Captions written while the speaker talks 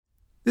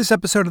This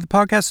episode of the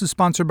podcast is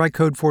sponsored by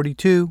Code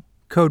 42.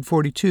 Code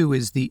 42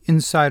 is the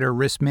insider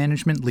risk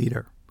management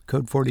leader.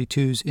 Code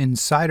 42's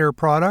Insider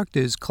product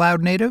is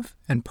cloud native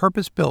and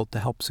purpose-built to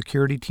help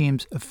security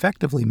teams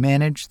effectively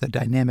manage the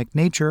dynamic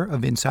nature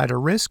of insider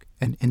risk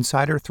and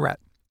insider threat.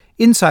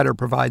 Insider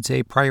provides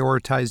a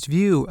prioritized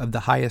view of the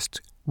highest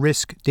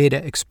risk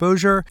data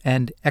exposure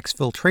and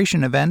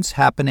exfiltration events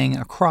happening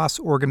across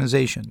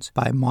organizations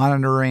by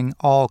monitoring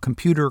all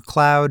computer,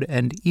 cloud,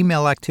 and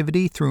email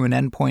activity through an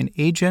endpoint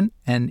agent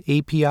and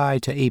API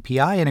to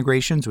API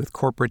integrations with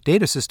corporate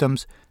data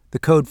systems. The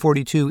Code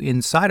 42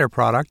 Insider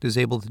product is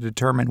able to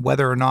determine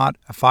whether or not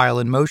a file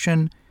in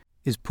motion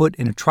is put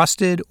in a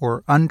trusted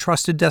or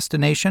untrusted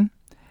destination,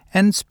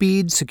 and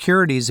speed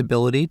security's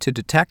ability to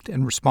detect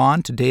and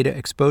respond to data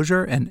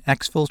exposure and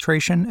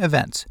exfiltration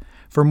events.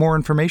 For more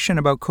information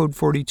about Code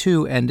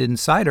 42 and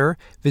Insider,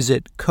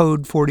 visit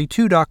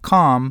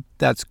code42.com.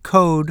 That's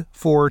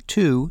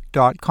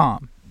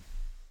code42.com.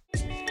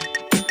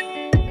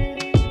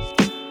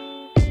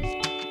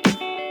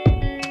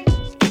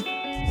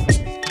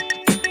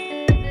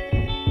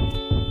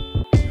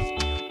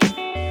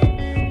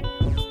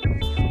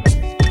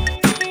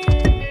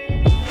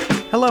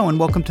 Hello and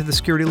welcome to the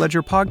Security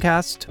Ledger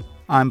podcast.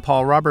 I'm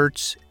Paul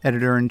Roberts,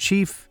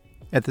 Editor-in-Chief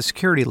at the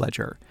Security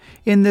Ledger.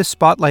 In this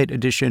spotlight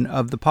edition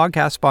of the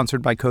podcast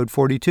sponsored by Code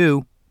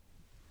 42.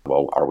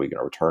 Well, are we going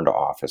to return to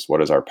office?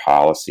 What is our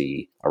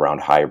policy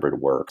around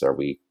hybrid work? Are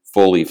we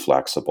fully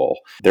flexible?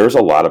 There's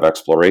a lot of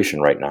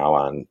exploration right now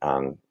on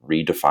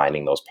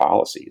redefining those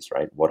policies,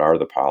 right? What are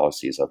the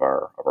policies of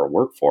our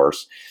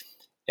workforce?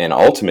 And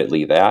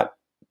ultimately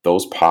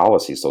those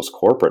policies, those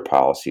corporate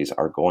policies,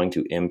 are going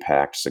to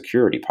impact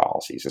security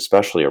policies,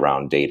 especially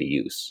around data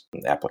use,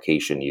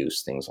 application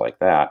use, things like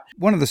that.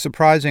 One of the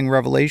surprising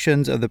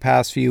revelations of the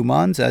past few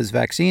months, as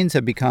vaccines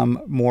have become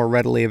more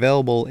readily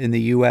available in the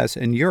U.S.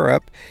 and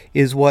Europe,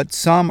 is what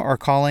some are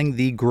calling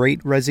the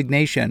Great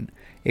Resignation,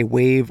 a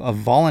wave of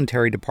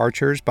voluntary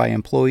departures by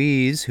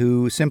employees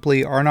who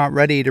simply are not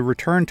ready to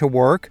return to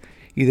work,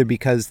 either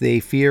because they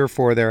fear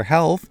for their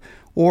health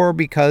or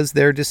because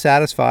they're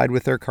dissatisfied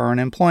with their current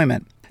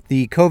employment.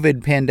 The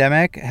COVID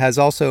pandemic has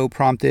also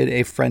prompted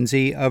a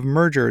frenzy of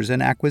mergers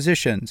and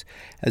acquisitions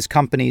as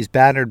companies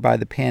battered by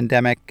the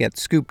pandemic get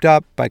scooped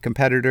up by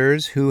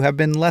competitors who have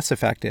been less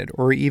affected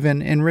or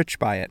even enriched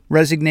by it.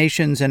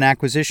 Resignations and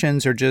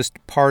acquisitions are just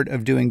part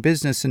of doing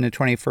business in the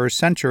 21st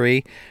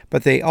century,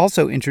 but they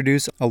also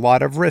introduce a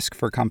lot of risk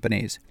for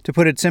companies. To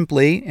put it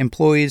simply,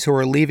 employees who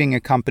are leaving a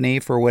company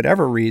for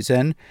whatever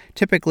reason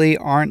typically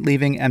aren't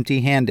leaving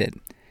empty-handed.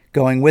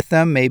 Going with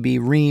them may be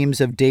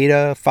reams of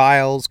data,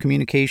 files,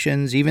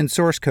 communications, even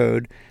source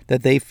code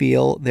that they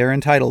feel they're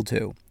entitled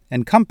to.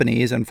 And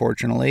companies,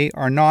 unfortunately,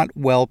 are not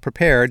well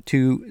prepared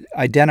to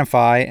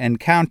identify and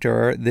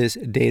counter this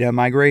data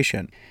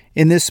migration.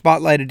 In this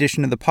spotlight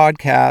edition of the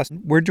podcast,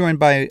 we're joined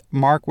by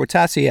Mark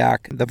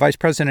Wojtasiak, the Vice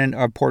President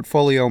of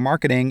Portfolio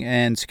Marketing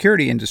and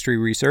Security Industry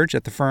Research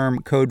at the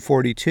firm Code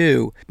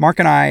 42. Mark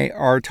and I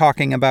are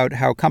talking about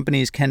how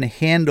companies can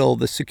handle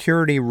the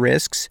security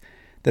risks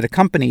that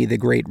accompany the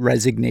Great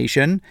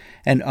Resignation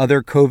and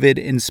other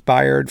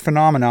COVID-inspired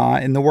phenomena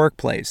in the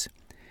workplace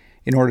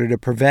in order to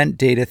prevent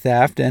data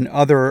theft and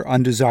other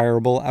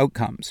undesirable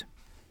outcomes.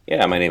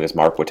 Yeah, my name is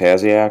Mark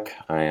Wojtasiak.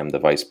 I am the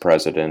Vice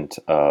President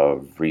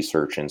of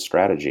Research and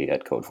Strategy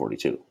at Code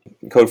 42.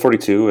 Code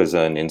 42 is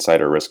an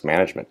insider risk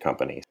management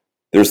company.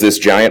 There's this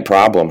giant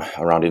problem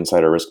around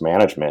insider risk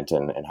management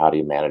and how do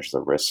you manage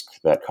the risk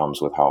that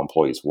comes with how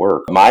employees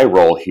work. My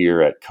role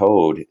here at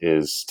Code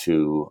is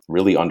to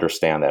really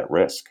understand that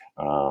risk.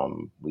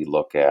 We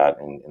look at,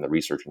 in the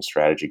research and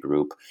strategy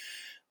group,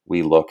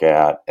 we look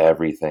at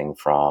everything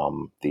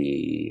from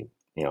the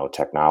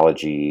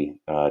technology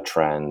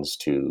trends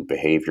to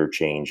behavior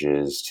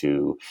changes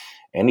to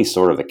any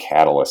sort of the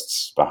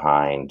catalysts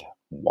behind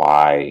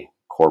why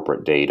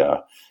corporate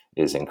data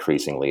is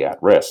increasingly at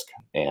risk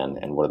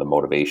and what are the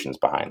motivations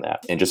behind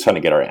that, and just kind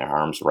of get our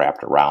arms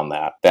wrapped around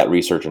that. That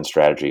research and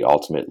strategy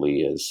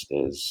ultimately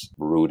is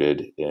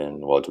rooted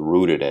in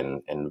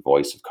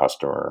voice of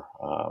customer,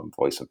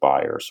 voice of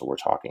buyer. So we're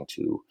talking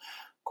to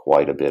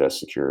quite a bit of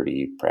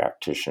security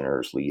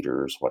practitioners,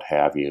 leaders, what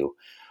have you,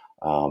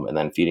 and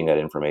then feeding that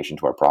information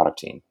to our product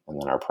team,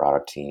 and then our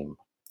product team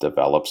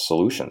develops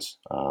solutions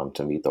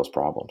to meet those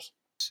problems.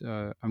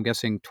 I'm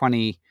guessing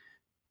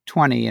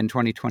 2020 and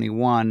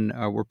 2021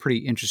 were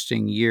pretty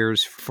interesting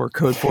years for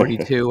Code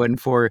 42 and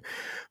for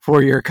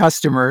your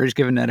customers,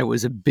 given that it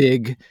was a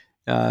big,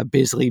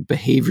 basically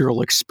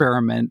behavioral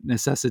experiment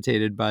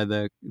necessitated by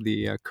the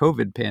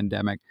COVID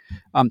pandemic.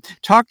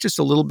 Talk just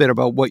a little bit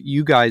about what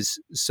you guys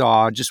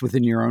saw just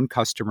within your own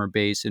customer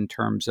base in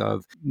terms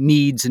of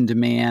needs and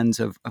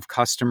demands of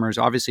customers,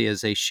 obviously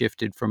as they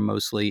shifted from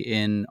mostly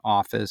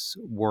in-office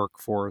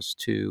workforce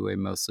to a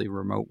mostly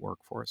remote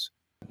workforce.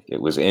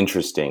 It was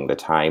interesting, the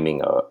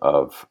timing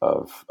of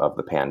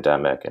the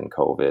pandemic and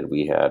COVID.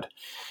 We had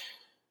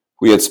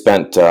We had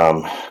spent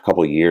a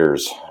couple of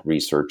years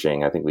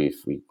researching. I think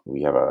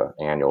we have an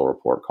annual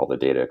report called the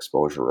Data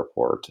Exposure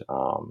Report.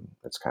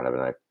 It's kind of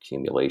an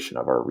accumulation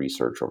of our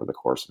research over the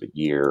course of a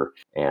year,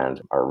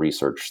 and our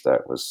research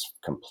that was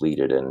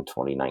completed in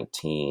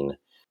 2019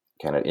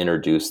 kind of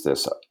introduced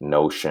this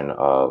notion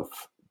of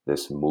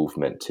this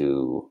movement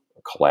to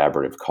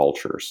collaborative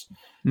cultures,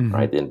 Mm-hmm.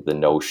 right? The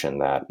notion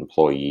that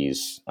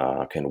employees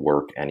can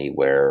work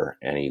anywhere,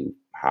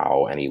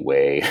 anyhow, any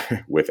way,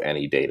 with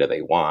any data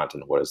they want.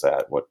 And what does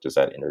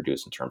that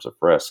introduce in terms of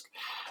risk?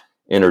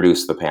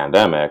 Introduce the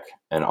pandemic,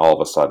 and all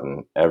of a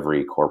sudden,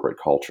 every corporate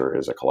culture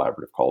is a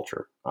collaborative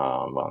culture.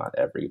 Well, not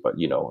every, but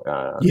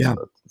Yeah.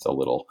 it's a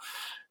little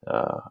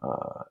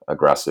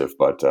aggressive,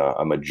 but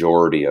a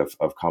majority of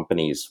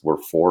companies were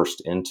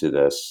forced into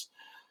this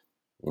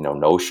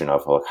notion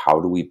of, like, how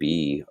do we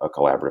be a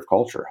collaborative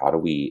culture? How do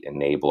we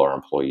enable our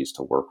employees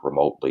to work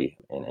remotely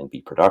and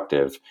be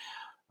productive,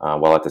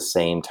 while at the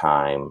same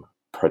time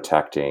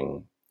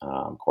protecting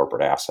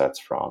corporate assets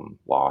from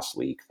loss,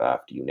 leak,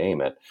 theft, you name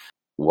it.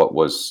 What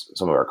was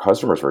some of our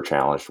customers were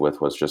challenged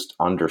with was just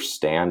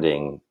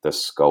understanding the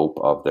scope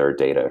of their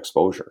data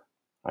exposure.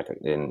 Like,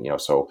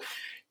 so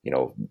you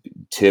know,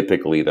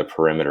 typically the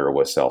perimeter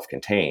was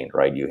self-contained,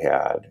 right? You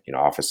had,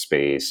 office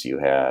space, you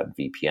had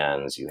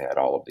VPNs, you had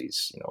all of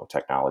these,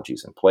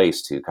 technologies in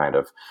place to kind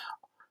of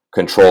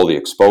control the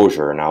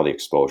exposure. And now the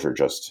exposure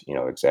just,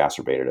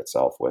 exacerbated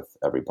itself with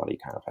everybody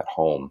kind of at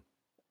home.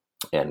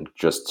 And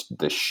just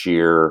the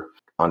sheer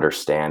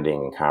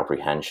understanding and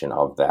comprehension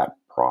of that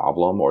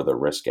problem or the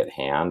risk at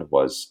hand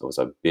was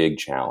a big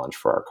challenge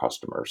for our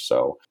customers.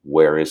 So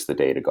where is the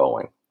data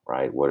going,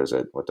 right? What is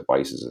it? What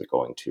devices is it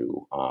going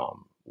to?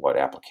 What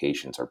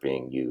applications are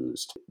being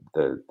used?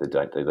 The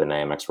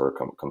dynamics were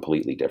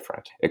completely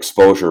different.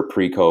 Exposure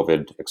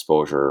pre-COVID,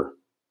 exposure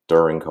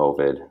during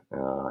COVID,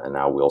 and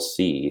now we'll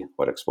see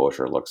what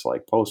exposure looks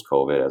like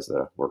post-COVID as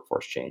the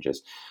workforce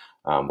changes.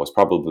 Was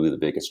probably the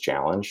biggest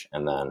challenge.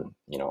 And then,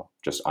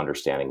 just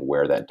understanding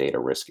where that data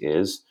risk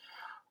is.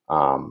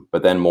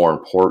 But then more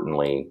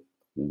importantly,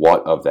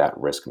 what of that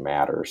risk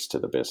matters to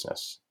the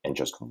business, and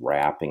just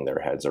wrapping their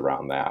heads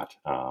around that,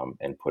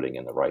 and putting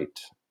in the right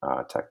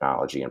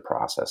technology and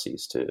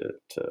processes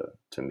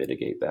to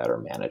mitigate that or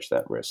manage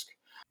that risk.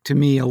 To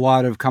me, a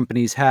lot of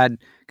companies had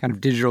kind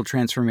of digital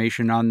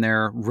transformation on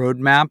their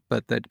roadmap,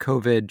 but that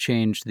COVID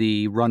changed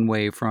the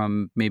runway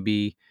from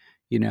maybe,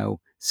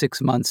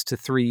 6 months to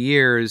 3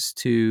 years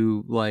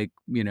to, like,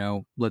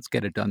 let's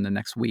get it done the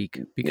next week,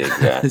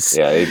 because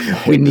Yeah,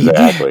 we need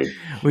exactly.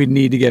 we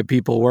need to get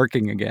people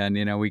working again.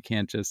 We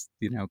can't just,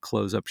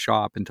 close up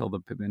shop until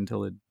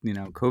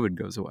COVID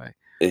goes away.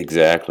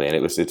 Exactly, and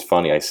it's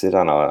funny. I sit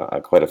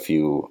on quite a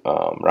few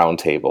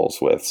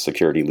roundtables with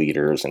security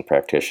leaders and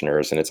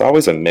practitioners, and it's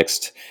always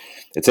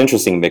it's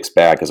interesting mixed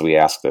bag, because we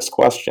ask this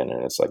question,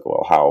 and it's like,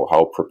 well,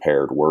 how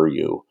prepared were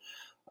you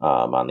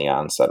on the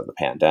onset of the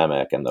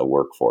pandemic and the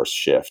workforce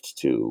shift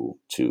to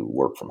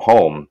work from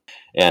home?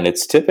 And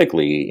it's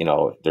typically,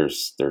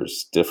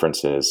 there's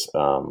differences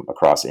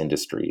across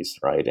industries,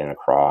 right, and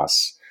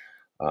across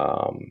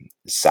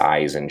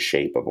size and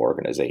shape of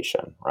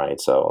organization, right?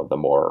 So the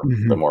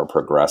Mm-hmm. more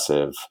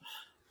progressive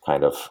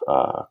kind of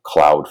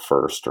cloud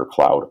first or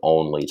cloud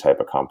only type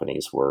of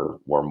companies were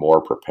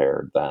more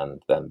prepared than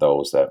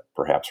those that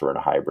perhaps were in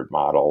a hybrid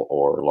model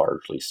or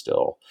largely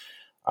still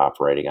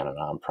operating on an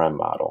on-prem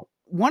model.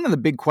 One of the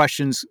big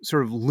questions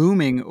sort of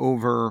looming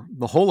over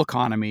the whole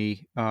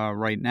economy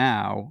right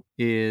now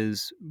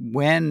is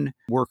when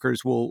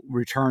workers will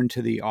return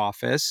to the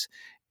office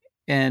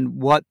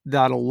and what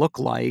that'll look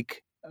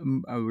like.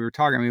 We were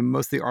talking, I mean,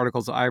 most of the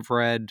articles I've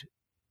read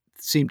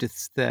seem to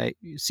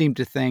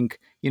think,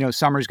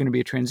 summer is going to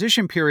be a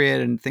transition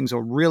period and things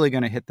are really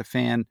going to hit the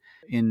fan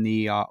in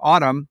the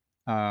autumn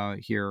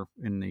here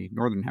in the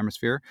northern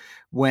hemisphere,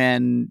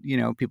 when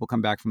people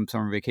come back from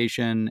summer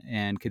vacation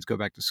and kids go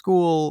back to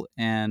school,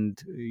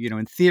 and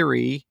in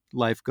theory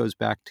life goes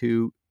back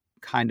to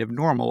kind of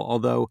normal.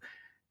 Although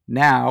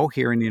now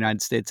here in the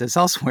United States, as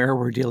elsewhere,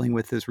 we're dealing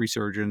with this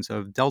resurgence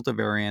of Delta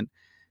variant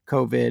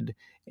COVID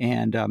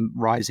and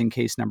rising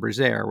case numbers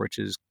there, which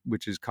is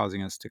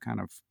causing us to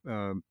kind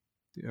of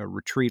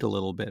retreat a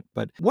little bit.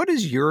 But what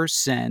is your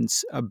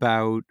sense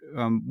about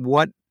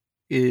what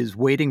is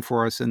waiting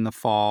for us in the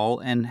fall,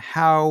 and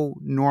how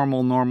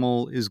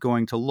normal is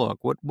going to look?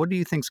 What do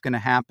you think is going to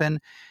happen?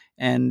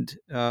 And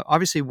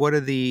obviously, what are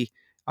the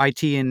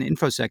IT and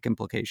InfoSec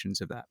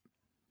implications of that?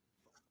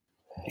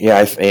 Yeah,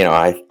 I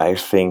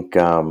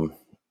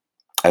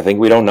think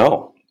we don't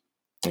know.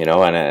 And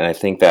I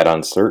think that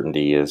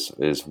uncertainty is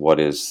what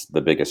is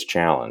the biggest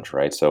challenge,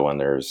 right? So when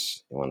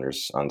there's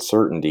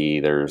uncertainty,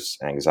 there's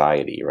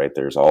anxiety, right?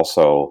 There's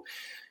also,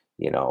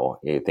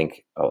 I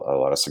think a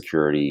lot of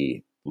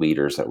security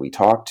leaders that we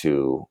talk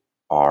to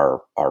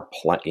have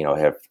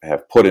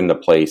put into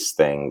place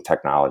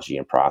technology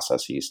and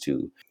processes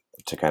to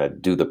kind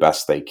of do the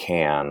best they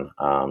can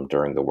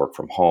during the work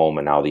from home.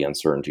 And now the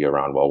uncertainty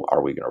around, well,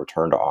 are we going to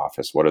return to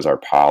office? What is our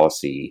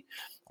policy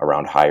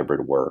around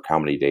hybrid work. How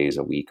many days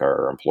a week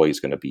are employees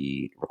going to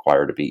be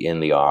required to be in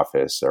the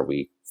office? Are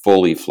we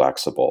fully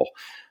flexible?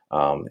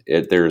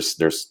 There's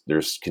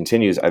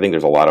continues. I think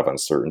there's a lot of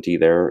uncertainty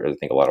there. I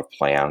think a lot of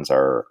plans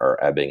are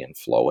ebbing and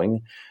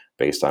flowing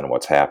based on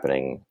what's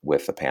happening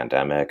with the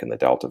pandemic and the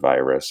Delta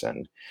virus,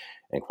 and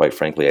quite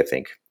frankly, I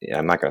think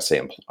I'm not going to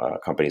say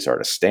companies are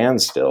at a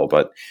standstill,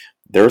 but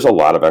there's a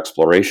lot of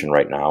exploration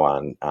right now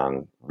on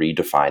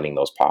redefining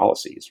those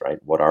policies. Right,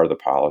 what are the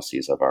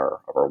policies of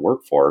our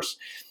workforce,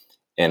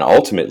 and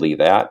ultimately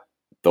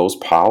those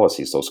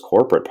policies, those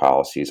corporate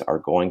policies, are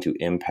going to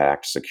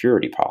impact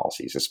security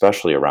policies,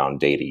 especially around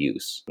data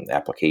use,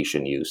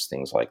 application use,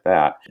 things like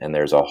that. And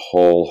there's a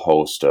whole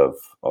host of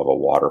a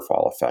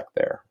waterfall effect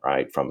there,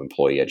 right? From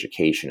employee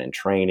education and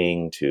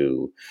training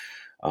to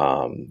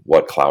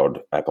what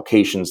cloud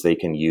applications they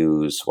can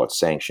use, what's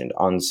sanctioned,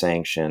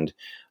 unsanctioned.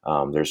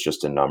 There's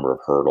just a number of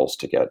hurdles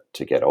to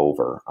get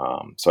over.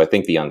 So I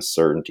think the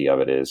uncertainty of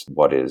it is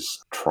what is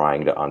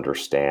trying to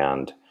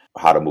understand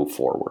how to move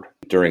forward.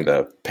 During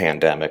the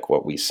pandemic,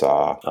 what we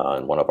saw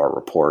in one of our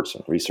reports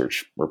and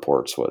research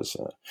reports was,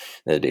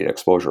 the data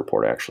exposure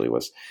report actually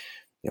was,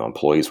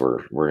 employees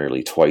were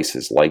nearly twice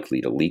as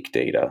likely to leak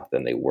data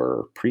than they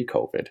were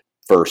pre-COVID.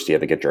 First, you have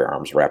to get your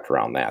arms wrapped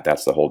around that.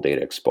 That's the whole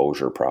data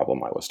exposure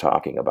problem I was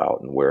talking about,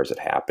 and where is it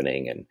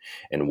happening,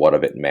 and what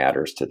of it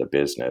matters to the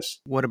business.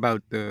 What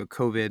about the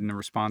COVID and the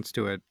response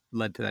to it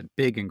led to that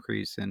big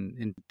increase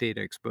in data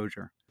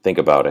exposure? Think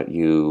about it.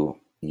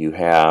 You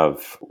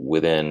have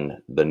within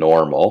the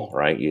normal,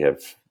 right? You have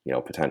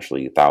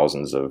potentially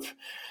thousands of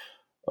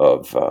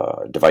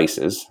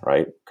devices,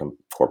 right?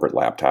 Corporate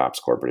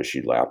laptops, corporate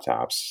issued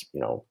laptops.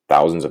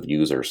 Thousands of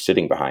users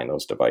sitting behind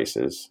those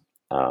devices.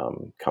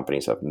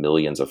 Companies have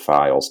millions of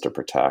files to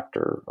protect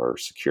or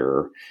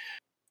secure.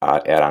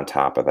 Add on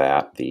top of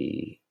that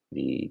the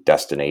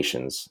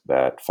destinations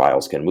that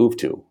files can move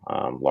to,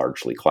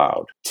 largely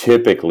cloud.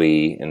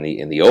 Typically, in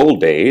the old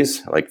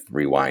days, like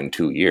rewind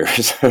 2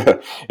 years,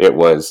 it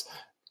was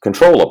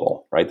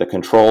controllable, right? The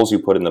controls you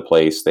put into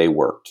place, they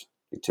worked.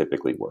 They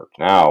typically worked.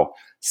 Now,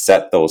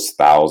 set those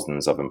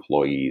thousands of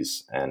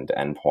employees and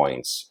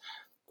endpoints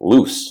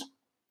loose.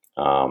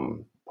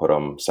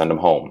 Send them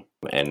home.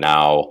 And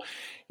now,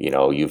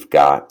 you've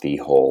got the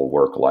whole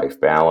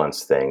work-life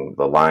balance thing.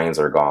 The lines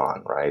are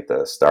gone, right?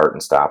 The start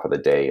and stop of the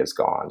day is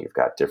gone. You've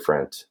got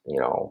different,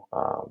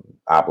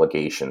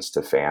 obligations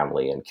to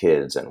family and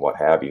kids and what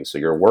have you. So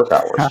your work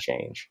hours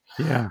change.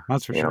 Yeah,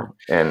 that's for sure.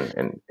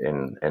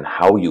 And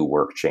how you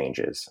work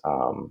changes.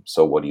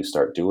 So what do you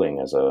start doing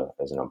as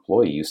an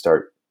employee? You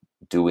start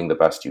doing the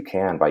best you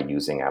can by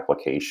using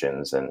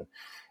applications and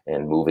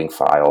moving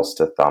files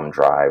to thumb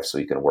drive so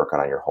you can work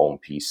on your home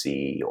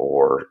PC,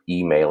 or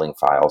emailing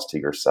files to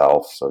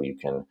yourself so you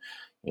can,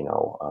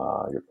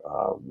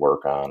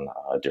 work on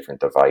a different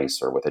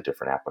device or with a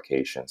different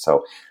application.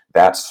 So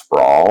that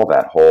sprawl,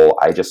 that whole,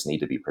 I just need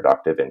to be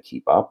productive and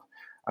keep up.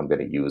 I'm going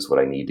to use what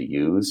I need to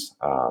use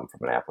from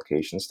an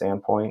application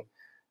standpoint,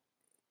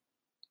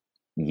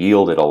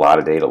 yielded a lot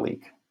of data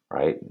leak,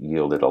 right?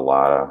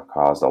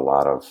 Caused a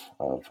lot of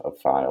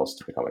files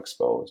to become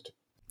exposed.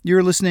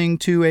 You're listening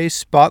to a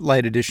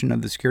spotlight edition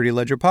of the Security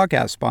Ledger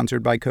podcast,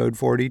 sponsored by Code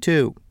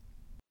 42.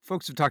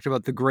 Folks have talked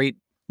about the Great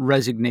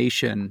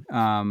Resignation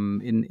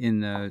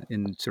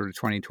in sort of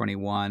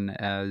 2021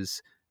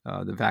 as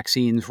the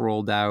vaccines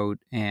rolled out,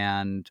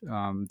 and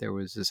there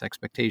was this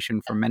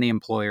expectation from many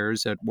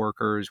employers that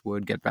workers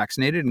would get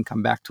vaccinated and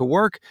come back to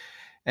work.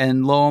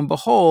 And lo and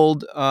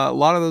behold, a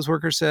lot of those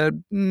workers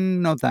said,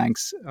 no,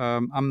 thanks.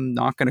 I'm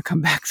not going to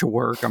come back to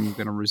work. I'm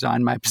going to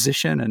resign my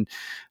position and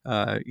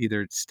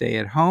either stay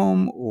at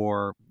home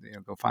or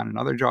go find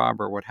another job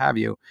or what have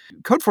you.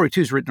 Code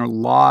 42 has written a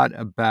lot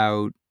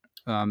about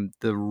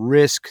the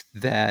risk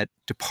that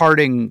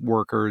departing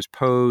workers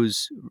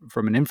pose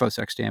from an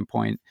InfoSec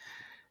standpoint.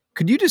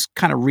 Could you just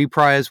kind of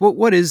reprise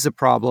what is the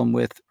problem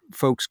with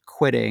folks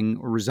quitting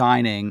or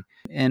resigning,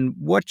 and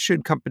what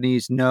should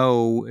companies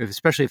know,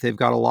 especially if they've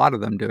got a lot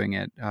of them doing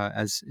it,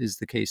 as is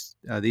the case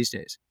these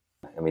days?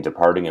 I mean,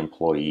 departing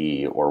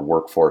employee or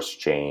workforce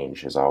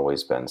change has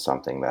always been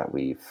something that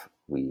we've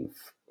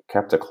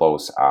kept a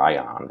close eye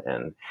on,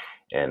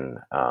 and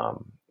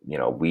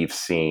we've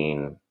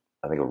seen,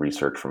 I think, a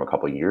research from a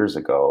couple of years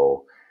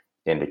ago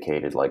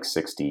indicated like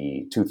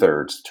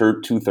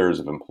two-thirds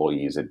of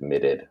employees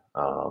admitted,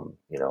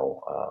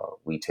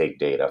 we take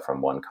data from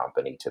one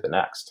company to the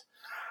next.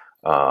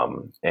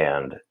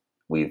 And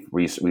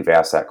we've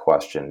asked that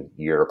question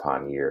year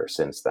upon year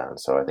since then.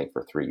 So I think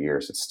for 3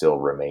 years, it still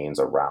remains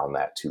around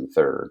that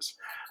 2/3.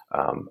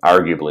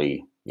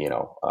 Arguably,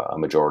 a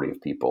majority of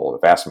people,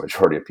 the vast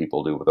majority of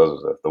people do, but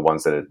those are the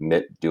ones that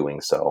admit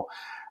doing so.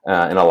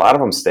 And a lot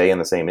of them stay in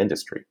the same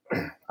industry.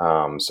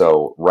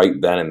 So right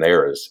then and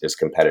there is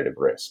competitive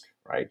risk,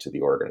 right, to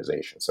the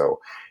organization. So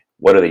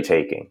what are they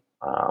taking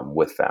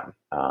with them?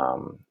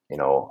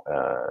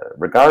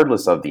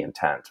 Regardless of the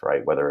intent,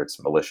 right, whether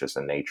it's malicious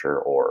in nature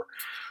or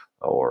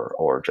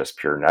or just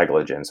pure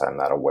negligence. I'm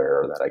not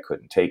aware that I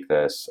couldn't take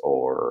this,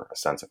 or a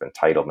sense of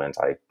entitlement.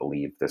 I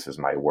believe this is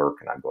my work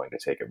and I'm going to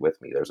take it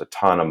with me. There's a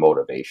ton of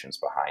motivations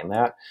behind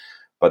that.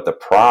 But the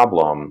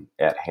problem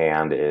at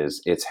hand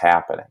is it's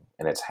happening,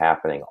 and it's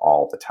happening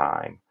all the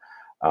time.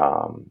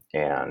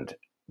 And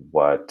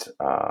what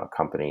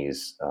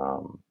companies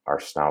are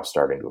now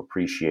starting to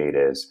appreciate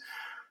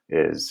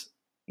is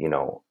you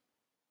know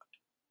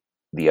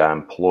the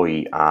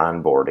employee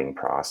onboarding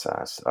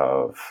process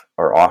or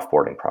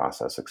offboarding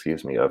process,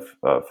 excuse me, of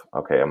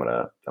okay, I'm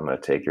gonna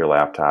take your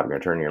laptop, you're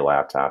gonna turn in your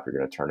laptop, you're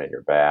gonna turn in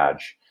your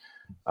badge.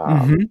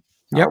 Mm-hmm. Um,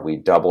 are Yep. we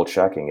double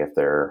checking if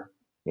they're,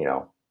 you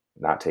know,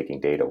 not taking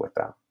data with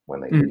them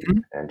when they leave? Mm-hmm.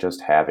 And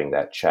just having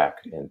that check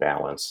and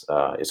balance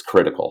is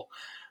critical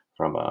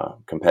from a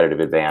competitive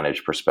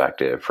advantage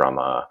perspective, from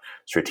a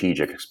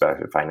strategic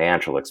perspective,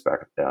 financial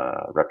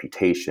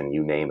reputation,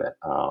 you name it.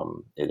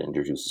 It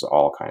introduces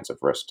all kinds of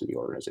risk to the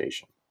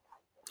organization.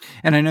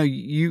 And I know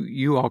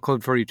you all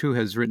Code 42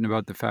 has written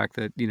about the fact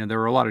that, there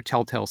are a lot of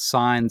telltale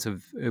signs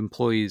of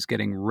employees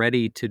getting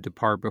ready to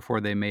depart before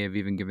they may have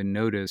even given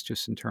notice,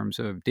 just in terms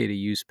of data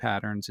use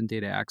patterns and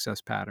data access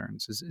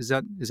patterns. Is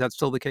that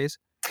still the case?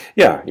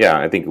 Yeah.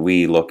 I think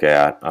we look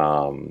at,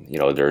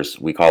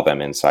 we call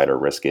them insider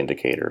risk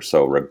indicators.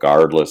 So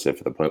regardless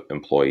if the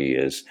employee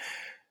is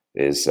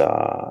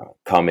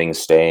coming,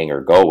 staying,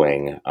 or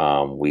going,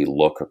 we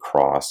look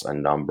across a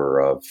number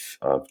of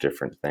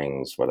different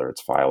things, whether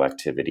it's file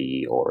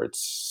activity or it's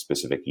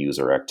specific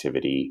user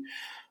activity,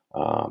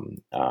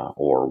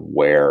 or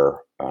where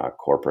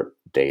corporate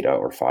data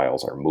or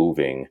files are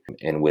moving.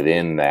 And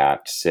within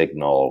that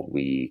signal,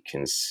 we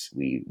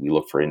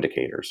look for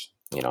indicators.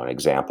 An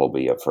example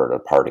for a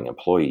departing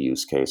employee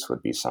use case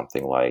would be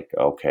something like,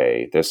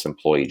 okay, this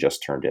employee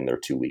just turned in their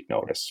 2-week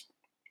notice.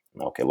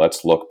 Okay,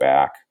 let's look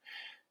back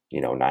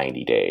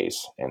 90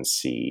 days and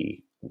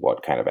see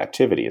what kind of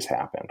activity has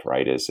happened,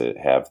 right?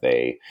 Have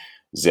they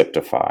zipped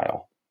a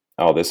file?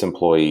 Oh, this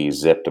employee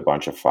zipped a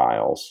bunch of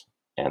files,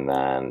 and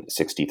then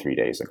 63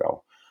 days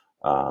ago,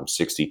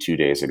 62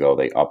 days ago,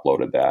 they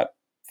uploaded that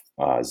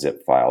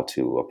zip file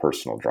to a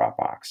personal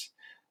Dropbox.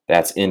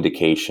 That's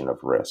indication of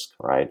risk,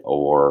 right?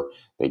 Or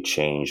they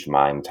changed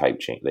MIME type,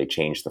 they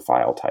changed the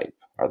file type.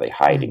 Are they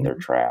hiding their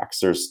Mm-hmm. tracks?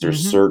 There's Mm-hmm.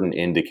 certain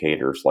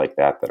indicators like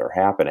that are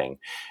happening,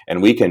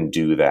 and we can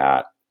do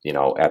that.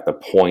 At the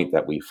point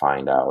that we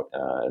find out,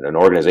 an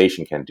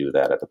organization can do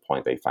that at the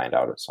point they find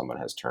out if someone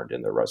has turned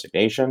in their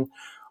resignation,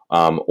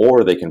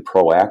 or they can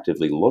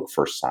proactively look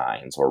for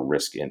signs or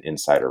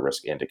insider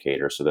risk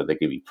indicators so that they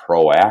can be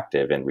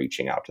proactive in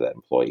reaching out to that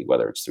employee,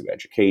 whether it's through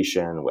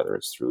education, whether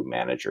it's through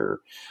manager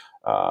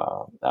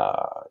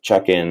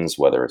check-ins,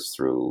 whether it's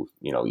through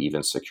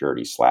even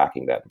security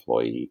slacking that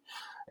employee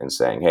and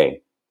saying,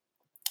 hey,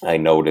 I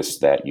noticed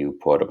that you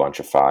put a bunch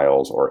of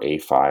files or a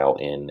file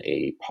in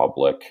a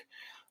public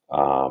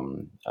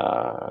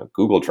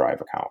Google Drive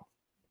account.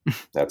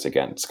 That's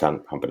against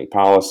company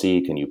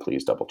policy. Can you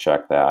please double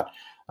check that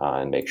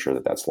and make sure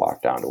that that's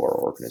locked down to our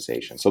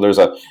organization? So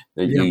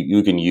Yeah.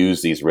 you can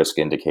use these risk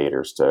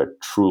indicators to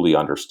truly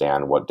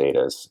understand what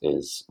data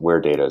is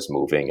where data is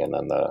moving, and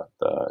then the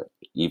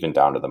even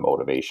down to the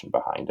motivation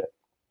behind it.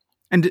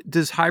 And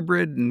does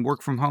hybrid and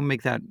work from home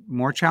make that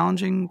more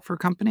challenging for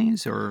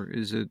companies, or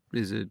is it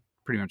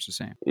pretty much the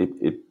same?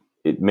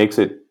 It makes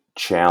it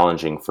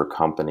challenging for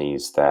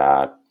companies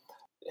that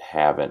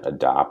haven't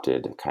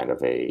adopted kind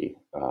of a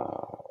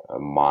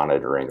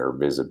monitoring or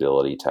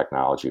visibility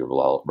technology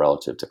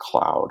relative to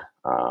cloud,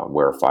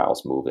 where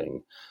files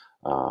moving,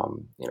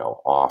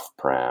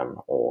 off-prem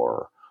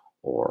or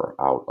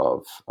out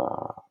of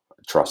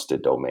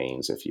trusted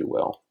domains, if you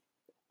will.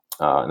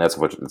 And that's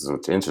what's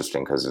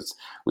interesting, because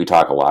we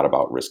talk a lot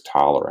about risk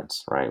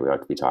tolerance, right?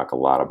 We talk a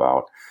lot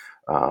about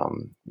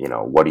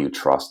what do you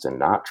trust and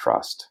not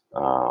trust?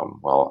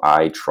 Well,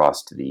 I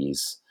trust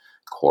these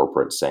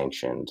corporate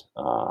sanctioned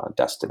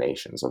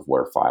destinations of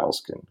where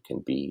files can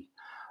be.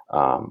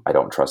 I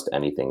don't trust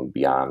anything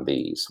beyond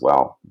these.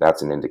 Well,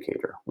 that's an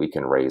indicator. We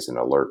can raise an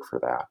alert for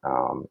that,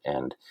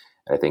 and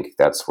I think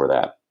that's where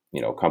that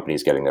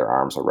companies getting their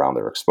arms around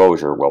their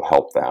exposure will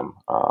help them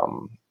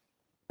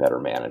better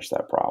manage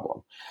that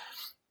problem.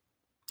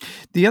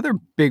 The other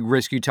big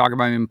risk you talk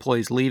about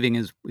employees leaving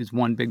is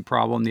one big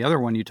problem. The other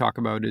one you talk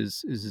about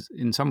is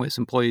in some ways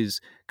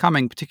employees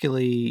coming,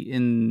 particularly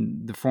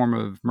in the form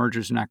of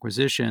mergers and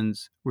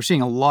acquisitions. We're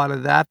seeing a lot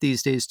of that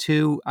these days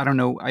too. I don't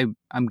know.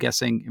 I'm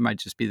guessing it might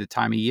just be the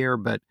time of year,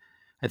 but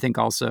I think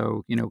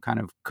also, kind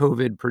of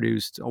COVID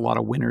produced a lot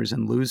of winners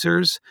and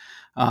losers.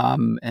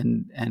 And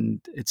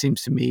it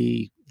seems to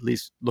me, at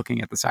least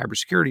looking at the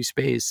cybersecurity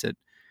space, that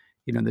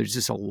there's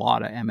just a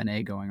lot of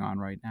M&A going on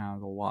right now.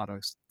 A lot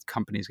of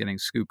companies getting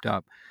scooped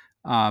up.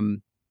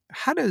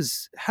 How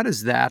does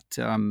that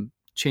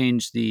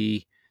change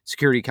the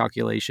security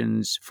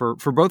calculations for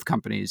both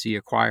companies, the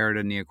acquired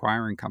and the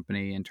acquiring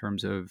company, in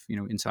terms of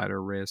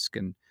insider risk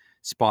and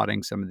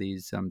spotting some of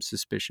these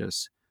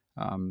suspicious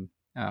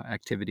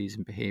activities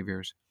and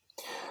behaviors?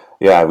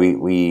 Yeah,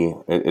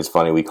 it's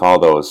funny, we call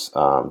those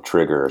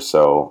triggers.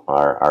 So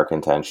our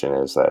contention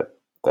is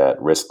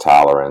that risk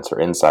tolerance or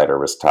insider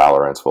risk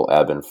tolerance will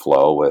ebb and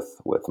flow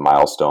with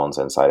milestones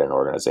inside an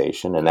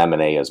organization, and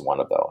M&A is one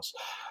of those.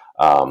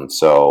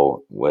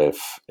 So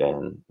with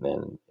and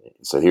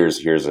so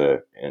here's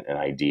an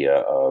idea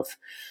of,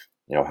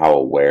 how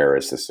aware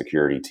is the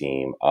security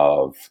team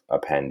of a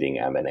pending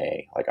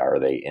M&A? Like, are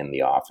they in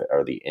the office?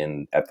 Are they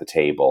in at the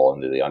table?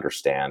 And do they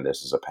understand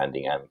this is a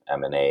pending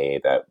M&A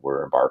that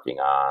we're embarking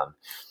on?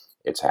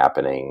 It's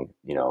happening,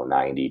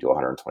 90 to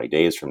 120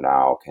 days from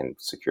now. Can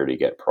security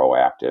get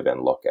proactive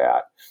and look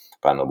at,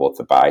 on both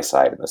the buy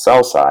side and the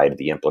sell side,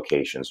 the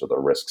implications or the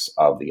risks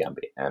of the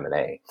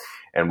M&A?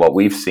 And what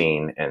we've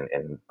seen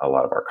in a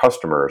lot of our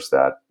customers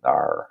that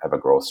have a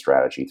growth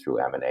strategy through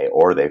M&A,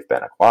 or they've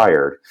been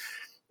acquired,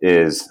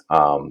 is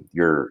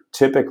you're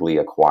typically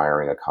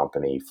acquiring a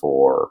company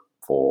for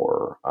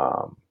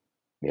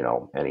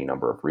any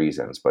number of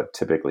reasons, but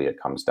typically it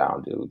comes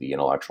down to the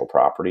intellectual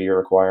property you're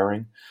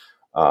acquiring,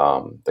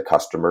 the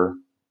customer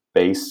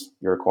base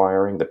you're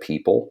acquiring, the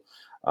people,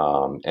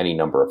 any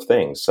number of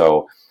things.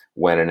 So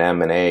when an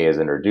M&A is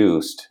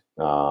introduced,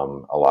 a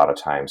lot of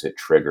times it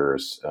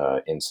triggers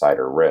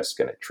insider risk,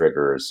 and it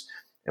triggers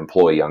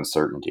employee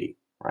uncertainty,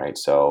 right?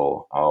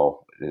 So,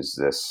 is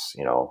this,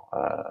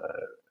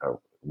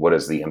 what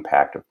is the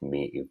impact of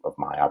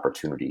my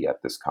opportunity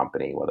at this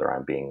company, whether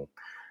I'm being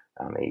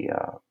on the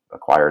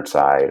acquired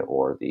side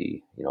or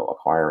the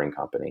acquiring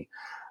company,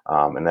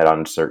 and that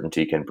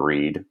uncertainty can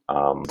breed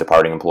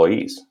departing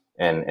employees,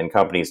 and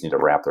companies need to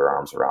wrap their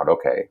arms around,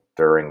 okay,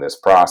 during this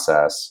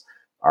process,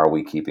 are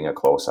we keeping a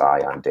close eye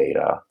on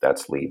data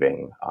that's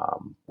leaving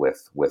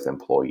with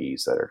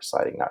employees that are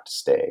deciding not to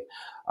stay?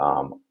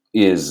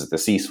 Is the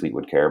C-suite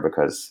would care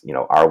because,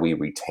 are we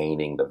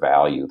retaining the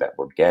value that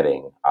we're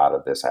getting out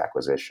of this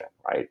acquisition,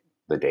 right?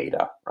 The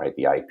data, right?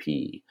 The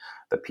IP,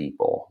 the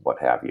people,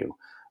 what have you.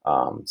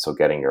 So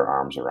getting your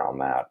arms around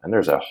that. And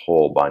there's a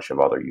whole bunch of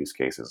other use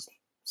cases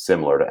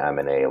similar to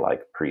M&A,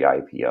 like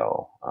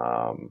pre-IPO.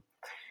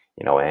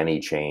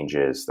 Any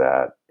changes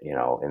that,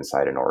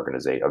 inside an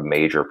organization, a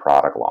major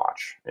product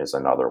launch is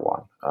another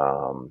one.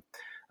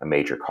 A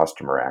major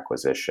customer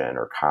acquisition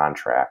or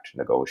contract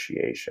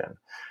negotiation,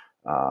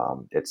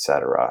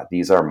 etc.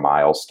 These are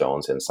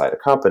milestones inside a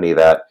company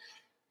that,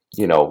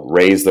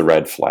 raise the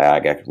red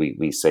flag.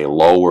 We say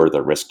lower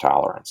the risk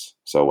tolerance.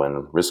 So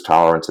when risk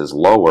tolerance is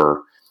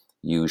lower,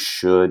 you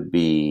should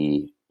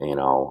be,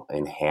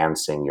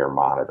 enhancing your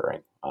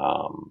monitoring,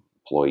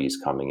 employees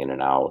coming in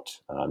and out,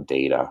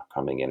 data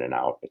coming in and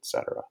out,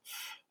 etc.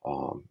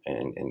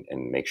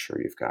 And make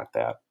sure you've got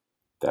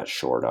that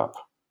shored up.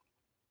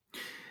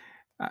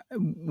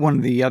 One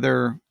of the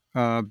other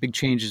big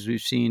changes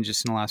we've seen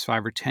just in the last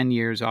 5 or 10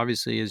 years,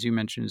 obviously, as you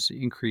mentioned, is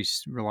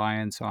increased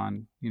reliance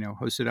on,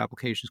 hosted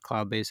applications,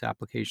 cloud-based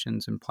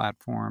applications and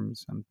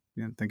platforms. I'm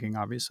thinking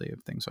obviously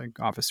of things like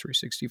Office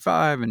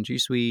 365 and G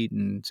Suite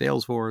and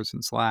Salesforce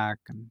and Slack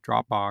and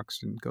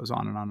Dropbox, and goes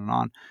on and on and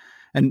on,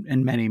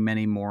 and many,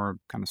 many more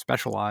kind of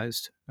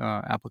specialized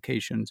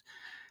applications.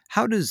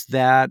 How does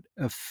that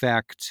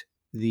affect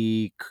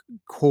the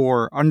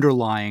core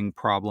underlying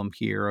problem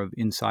here of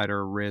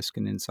insider risk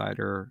and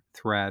insider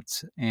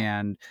threats?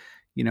 And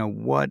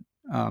what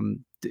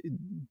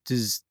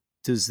does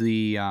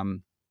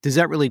the does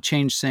that really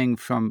change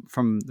things from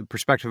the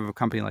perspective of a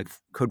company like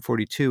Code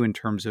 42 in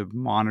terms of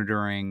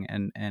monitoring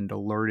and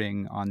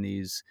alerting on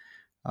these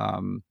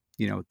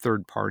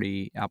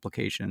third-party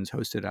applications,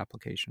 hosted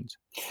applications?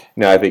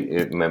 No, I think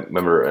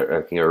remember,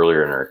 I think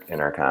earlier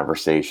in our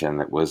conversation,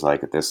 it was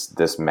like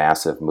this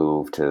massive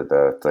move to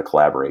the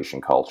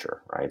collaboration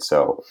culture, right?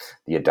 So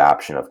the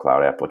adoption of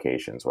cloud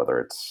applications, whether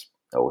it's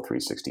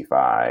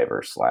O365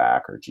 or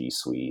Slack or G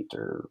Suite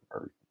or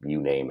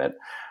you name it,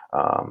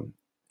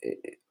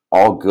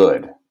 all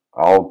good,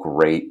 all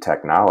great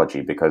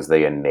technology, because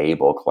they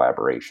enable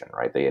collaboration,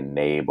 right? They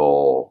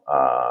enable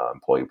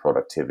employee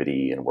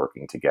productivity and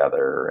working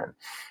together,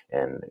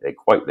 and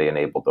they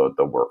enable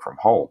the work from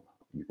home.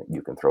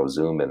 You can throw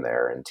Zoom in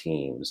there and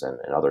Teams and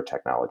other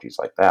technologies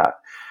like that.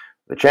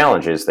 The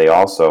challenge is they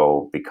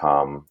also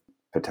become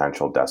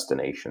potential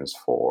destinations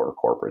for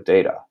corporate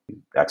data,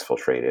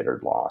 exfiltrated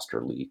or lost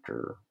or leaked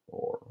or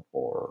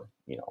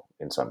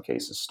in some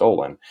cases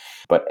stolen.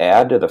 But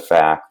add to the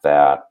fact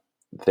that,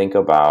 think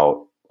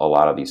about a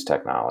lot of these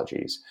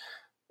technologies.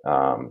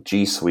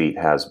 G Suite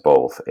has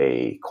both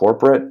a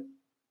corporate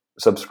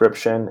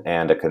subscription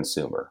and a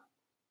consumer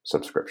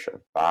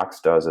subscription. Box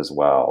does as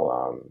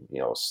well.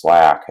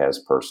 Slack has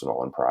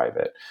personal and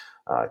private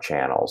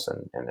channels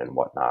and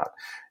whatnot.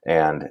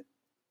 And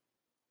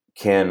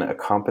can a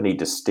company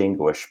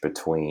distinguish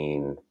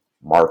between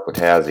Mark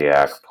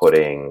Wojtasiak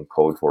putting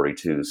Code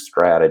 42's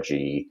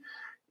strategy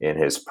in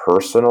his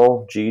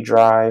personal G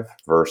drive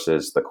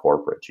versus the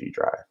corporate G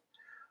drive?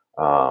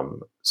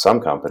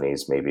 Some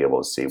companies may be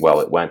able to see, well,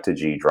 it went to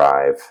G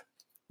drive,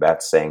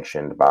 that's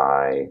sanctioned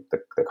by the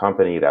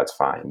company, that's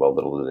fine. Well,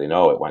 little do they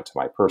know it went to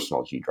my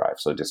personal G drive.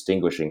 So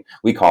distinguishing,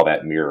 we call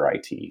that mirror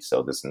IT.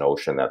 So this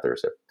notion that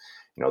there's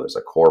there's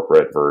a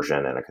corporate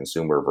version and a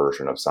consumer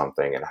version of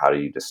something, and how do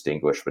you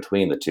distinguish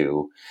between the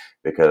two?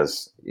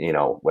 Because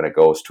when it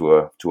goes to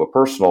a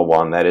personal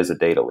one, that is a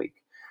data leak,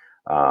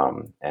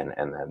 and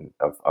then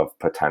of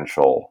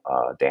potential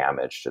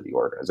damage to the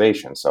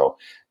organization. So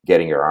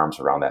getting your arms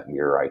around that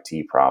mirror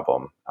IT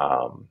problem,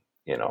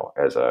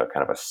 as a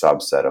kind of a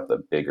subset of the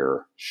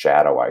bigger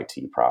shadow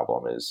IT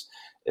problem is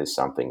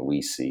something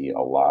we see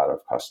a lot of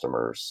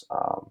customers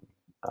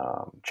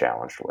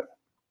challenged with.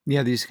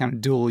 Yeah, these kind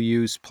of dual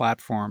use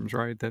platforms,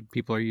 right, that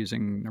people are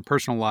using in their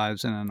personal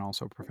lives and then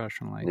also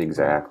professionally. Right.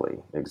 Exactly.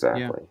 Yeah.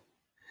 Exactly.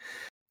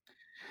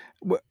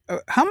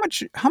 How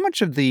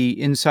much of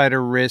the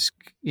insider risk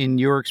in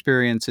your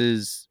experience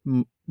is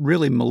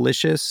really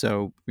malicious?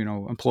 So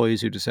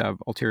employees who just have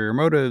ulterior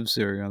motives,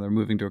 or they're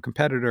moving to a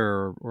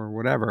competitor or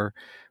whatever,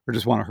 or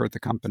just want to hurt the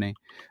company.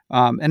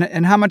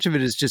 And how much of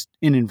it is just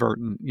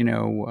inadvertent?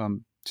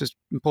 Just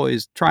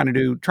employees trying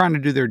to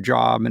do their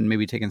job and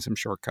maybe taking some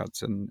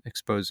shortcuts and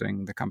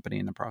exposing the company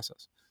in the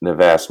process. The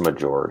vast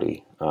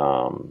majority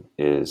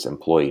is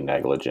employee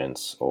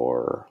negligence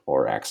or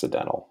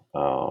accidental.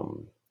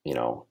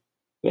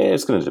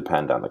 It's going to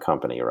depend on the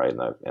company, right,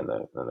 and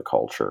the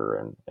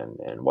culture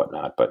and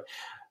whatnot. But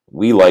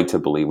we like to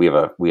believe we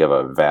have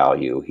a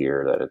value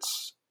here that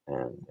it's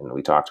and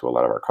we talk to a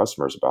lot of our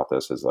customers about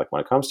this, is like,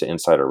 when it comes to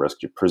insider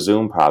risk, you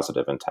presume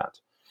positive intent,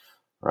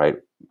 right?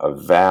 A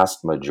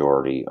vast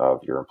majority of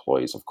your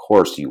employees, of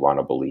course, you want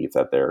to believe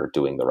that they're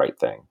doing the right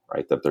thing,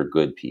 right? That they're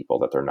good people,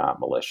 that they're not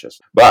malicious.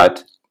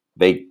 But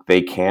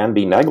they can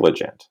be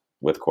negligent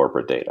with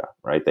corporate data,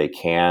 right? They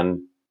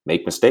can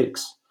make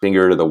mistakes.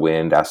 Finger to the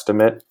wind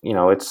estimate,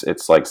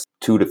 it's like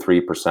 2 to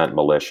 3%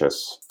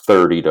 malicious,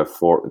 30 to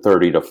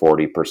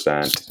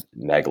 40%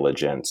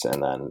 negligence,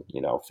 and then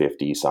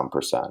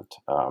 50%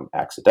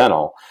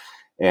 accidental.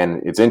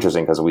 And it's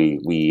interesting because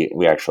we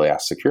actually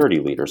asked security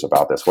leaders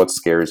about this. What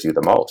scares you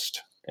the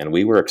most? And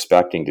we were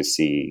expecting to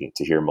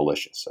hear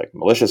malicious. Like,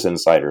 malicious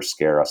insiders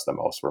scare us the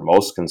most. We're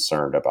most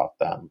concerned about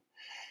them.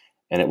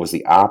 And it was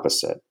the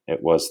opposite.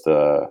 It was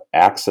the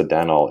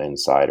accidental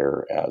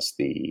insider as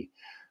the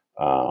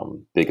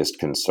biggest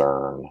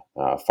concern,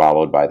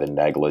 followed by the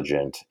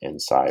negligent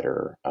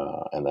insider,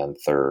 and then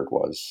third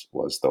was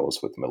those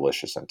with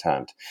malicious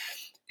intent.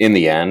 In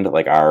the end,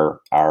 like, our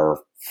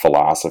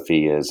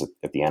philosophy is,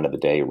 at the end of the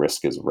day,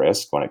 risk is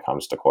risk when it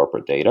comes to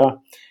corporate data.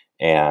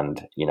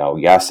 And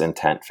yes,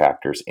 intent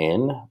factors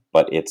in,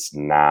 but it's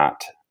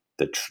not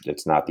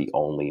the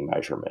only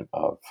measurement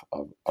of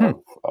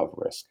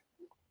risk.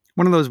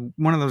 One of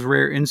those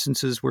rare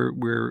instances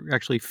where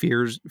actually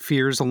fears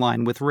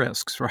align with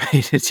risks,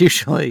 right? It's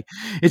usually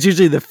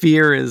the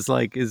fear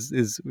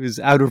is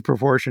out of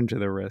proportion to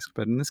the risk,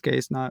 but in this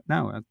case, not.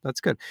 No,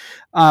 that's good.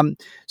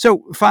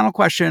 So, final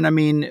question. I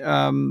mean,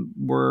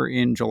 we're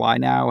in July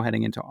now,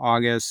 heading into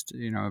August.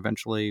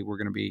 Eventually, we're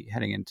going to be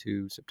heading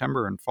into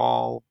September and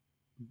fall.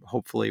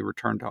 Hopefully,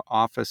 return to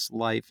office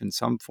life in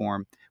some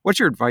form. What's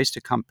your advice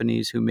to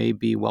companies who may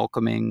be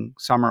welcoming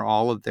some or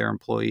all of their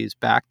employees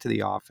back to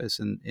the office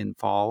in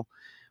fall?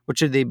 What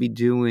should they be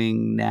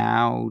doing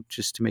now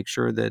just to make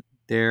sure that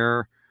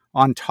they're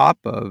on top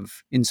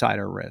of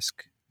insider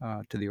risk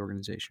to the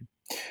organization?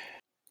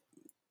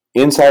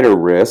 Insider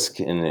risk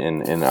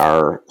in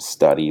our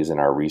studies and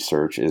our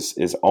research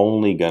is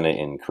only going to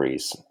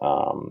increase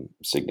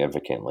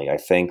significantly. I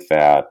think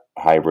that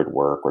hybrid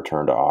work,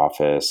 return to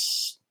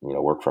office,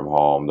 work from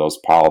home, those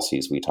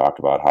policies we talked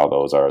about, how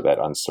those are that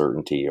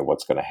uncertainty of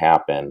what's going to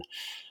happen.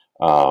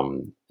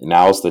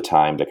 Now's the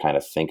time to kind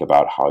of think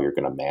about how you're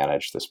going to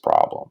manage this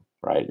problem,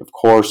 right? Of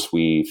course,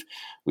 we've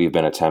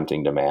been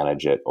attempting to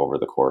manage it over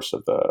the course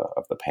of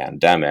the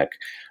pandemic,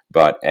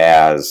 but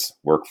as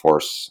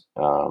workforce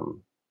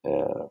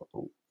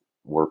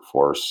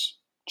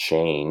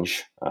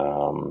change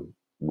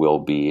will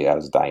be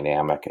as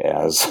dynamic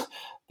as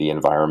the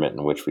environment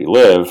in which we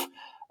live.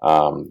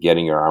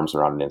 Getting your arms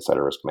around an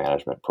insider risk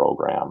management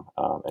program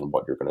and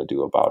what you're going to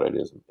do about it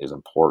is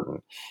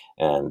important.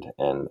 And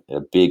a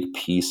big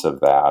piece of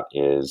that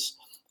is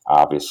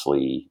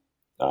obviously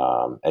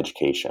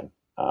education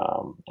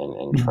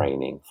and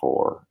training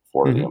for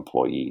the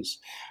employees.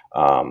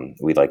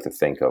 We like to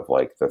think of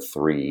like the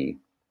three.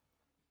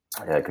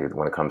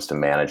 When it comes to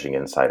managing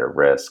insider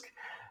risk,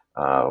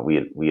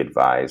 we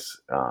advise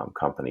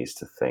companies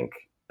to think,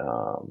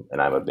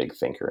 and I'm a big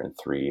thinker in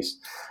threes,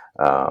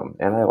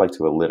 and I like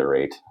to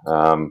alliterate,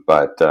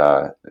 but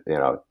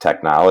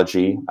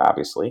technology,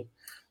 obviously,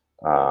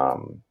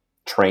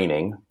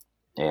 training,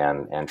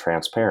 and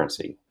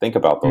transparency. Think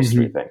about those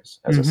three things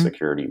as a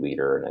security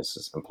leader, and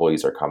as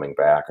employees are coming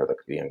back, or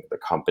the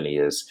company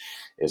is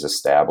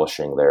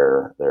establishing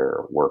their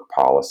work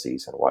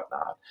policies and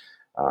whatnot.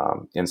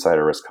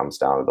 Insider risk comes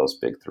down to those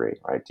big three,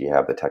 right? Do you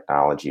have the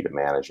technology to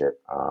manage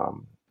it?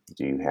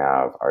 Do you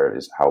have,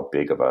 how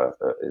big of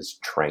is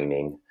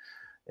training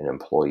and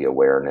employee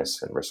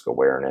awareness and risk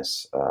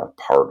awareness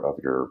part of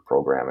your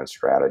program and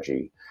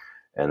strategy?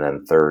 And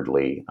then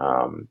thirdly,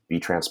 be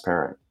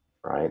transparent,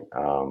 right?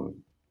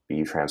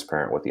 Be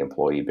transparent with the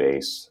employee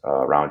base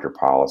around your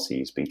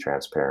policies. Be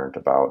transparent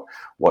about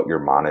what you're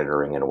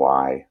monitoring and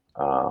why.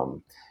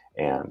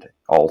 And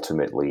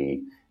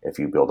ultimately, if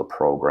you build a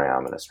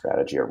program and a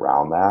strategy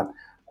around that,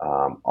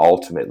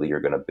 ultimately you're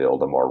going to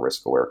build a more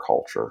risk-aware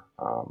culture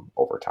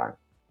over time.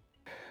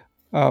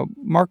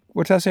 Mark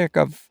Wojtasiak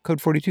of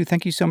Code 42,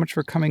 thank you so much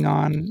for coming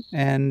on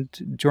and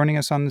joining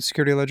us on the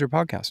Security Ledger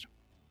podcast.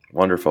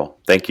 Wonderful.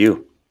 Thank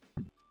you.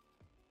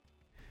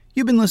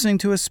 You've been listening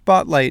to a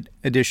Spotlight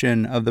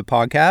edition of the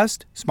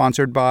podcast,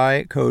 sponsored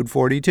by Code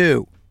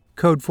 42.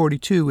 Code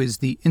 42 is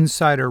the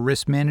insider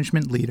risk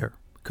management leader.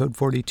 Code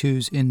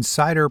 42's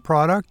Insider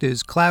product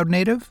is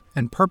cloud-native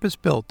and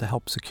purpose-built to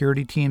help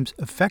security teams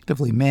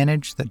effectively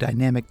manage the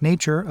dynamic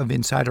nature of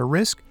insider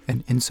risk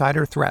and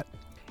insider threat.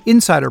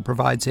 Insider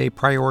provides a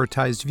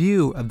prioritized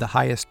view of the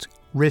highest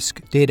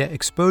risk data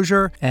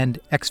exposure and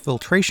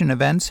exfiltration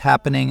events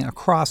happening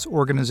across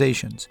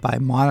organizations by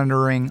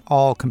monitoring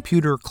all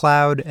computer,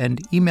 cloud,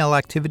 and email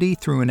activity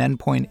through an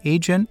endpoint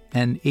agent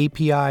and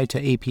API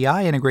to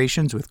API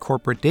integrations with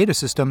corporate data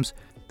systems.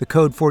 The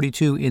Code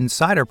 42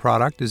 Insider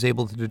product is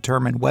able to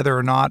determine whether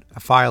or not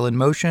a file in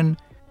motion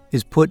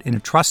is put in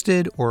a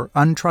trusted or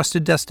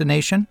untrusted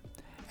destination,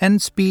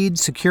 and speed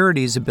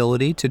security's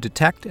ability to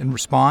detect and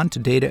respond to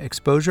data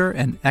exposure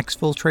and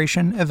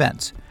exfiltration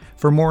events.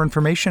 For more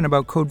information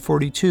about Code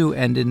 42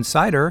 and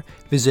Insider,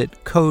 visit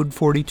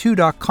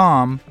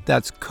code42.com.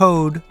 That's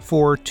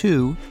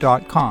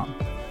code42.com.